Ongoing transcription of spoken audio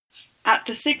At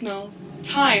the signal,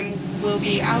 time will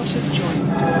be out of joint.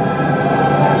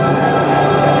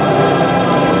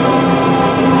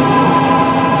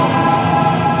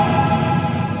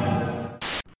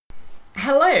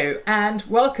 Hello, and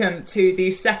welcome to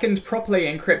the second properly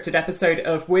encrypted episode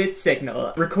of Weird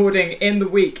Signal, recording in the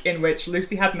week in which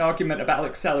Lucy had an argument about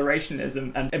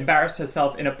accelerationism and embarrassed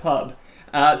herself in a pub.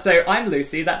 So I'm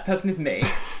Lucy, that person is me.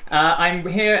 I'm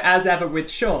here as ever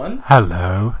with Sean.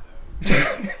 Hello.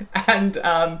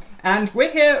 And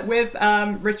we're here with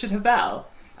Richard Havel,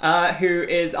 who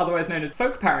is otherwise known as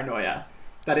Folk Paranoia.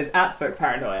 That is at Folk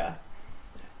Paranoia.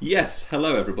 Yes,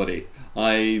 hello everybody.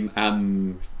 I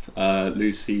am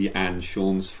Lucy and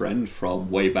Sean's friend from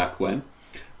way back when.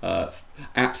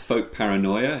 At Folk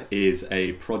Paranoia is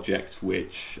a project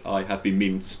which I have been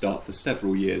meaning to start for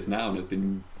several years now and have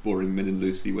been boring Min and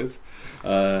Lucy with,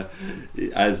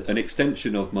 as an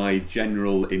extension of my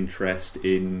general interest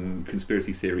in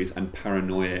conspiracy theories and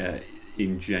paranoia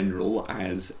in general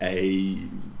as a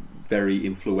very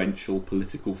influential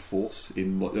political force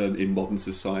in modern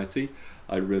society.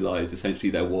 I realised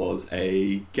essentially there was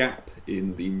a gap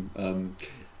in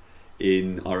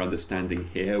our understanding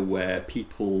here, where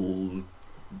people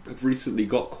have recently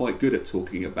got quite good at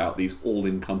talking about these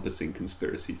all-encompassing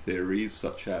conspiracy theories,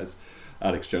 such as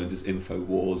Alex Jones's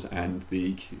InfoWars and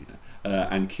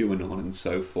and QAnon and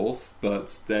so forth.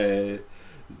 But there's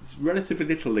relatively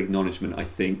little acknowledgement, I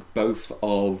think, both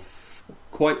of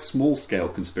quite small-scale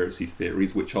conspiracy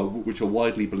theories, which are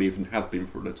widely believed and have been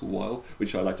for a little while,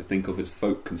 which I like to think of as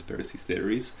folk conspiracy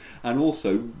theories, and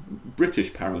also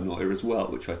British paranoia as well,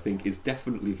 which I think is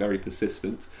definitely very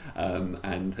persistent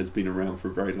and has been around for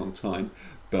a very long time,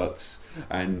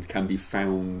 and can be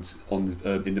found on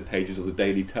in the pages of the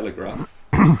Daily Telegraph,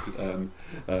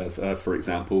 for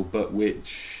example, but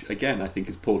which again I think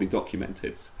is poorly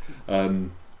documented.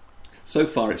 So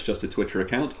far it's just a Twitter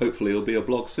account. Hopefully it'll be a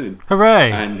blog soon.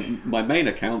 Hooray! And my main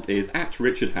account is at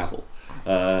Richard Havel.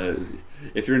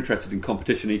 If you're interested in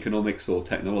competition economics or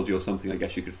technology or something, I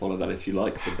guess you could follow that if you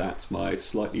like, but that's my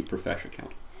slightly profesh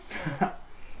account.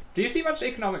 Do you see much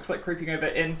economics creeping over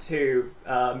into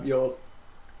your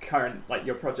current,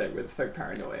 your project with Folk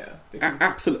Paranoia?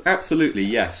 Absolutely,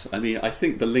 yes. I mean, I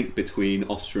think the link between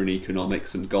Austrian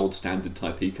economics and gold standard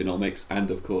type economics,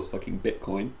 and of course fucking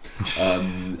Bitcoin,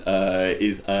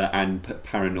 and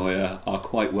paranoia are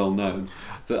quite well known.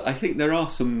 But I think there are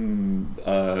some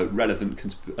relevant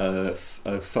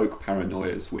folk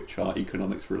paranoias which are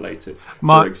economics related.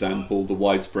 For example, the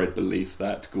widespread belief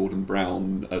that Gordon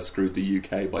Brown screwed the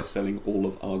UK by selling all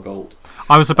of our gold.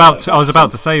 I was about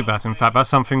to say that. In fact, that's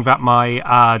something that my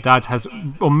dad has,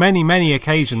 on many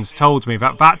occasions, told me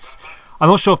that's. I'm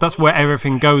not sure if that's where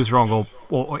everything goes wrong,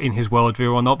 or in his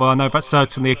worldview or not, but I know that's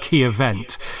certainly a key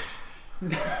event.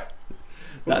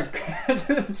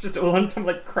 It's just all on some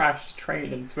crashed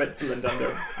train in Switzerland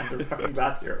under fucking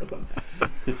glacier or something.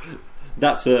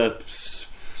 That's a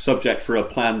subject for a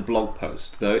planned blog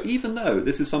post, though. Even though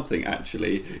this is something,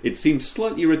 actually, it seems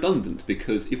slightly redundant,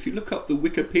 because if you look up the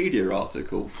Wikipedia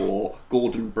article for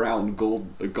Gordon Brown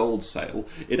gold sale,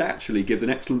 it actually gives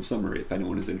an excellent summary if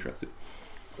anyone is interested.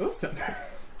 Awesome.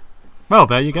 Well,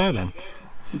 there you go then.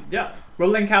 Yeah, we'll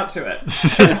link out to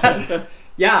it.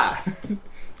 Yeah.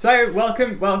 So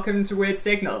welcome to Weird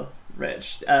Signal,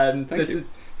 Rich. Thank you. This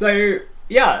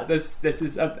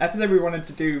is an episode we wanted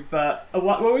to do for a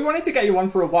while. Well, we wanted to get you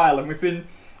on for a while, and we've been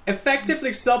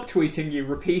effectively subtweeting you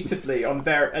repeatedly on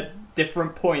at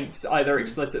different points, either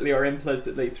explicitly or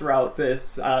implicitly, throughout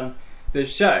this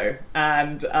show.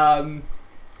 And I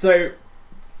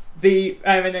think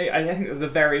the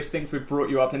various things we've brought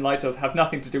you up in light of have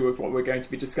nothing to do with what we're going to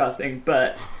be discussing,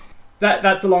 but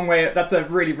that's a long way. That's a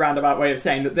really roundabout way of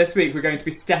saying that this week we're going to be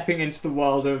stepping into the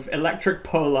world of electric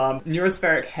polearms,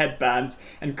 neurospheric headbands,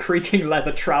 and creaking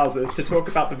leather trousers to talk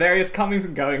about the various comings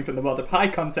and goings in the world of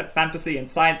high-concept fantasy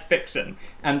and science fiction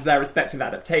and their respective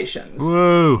adaptations.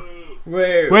 Woo!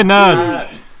 Woo! We're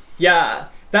nerds! Yeah,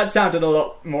 that sounded a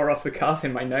lot more off the cuff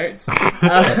in my notes.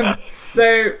 I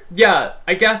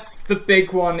guess the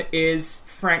big one is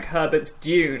Frank Herbert's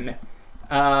Dune.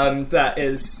 That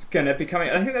is going to be coming.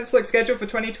 I think that's scheduled for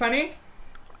 2020.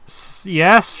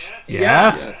 Yes.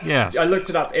 I looked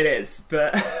it up. It is,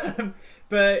 but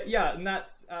yeah, and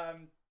that's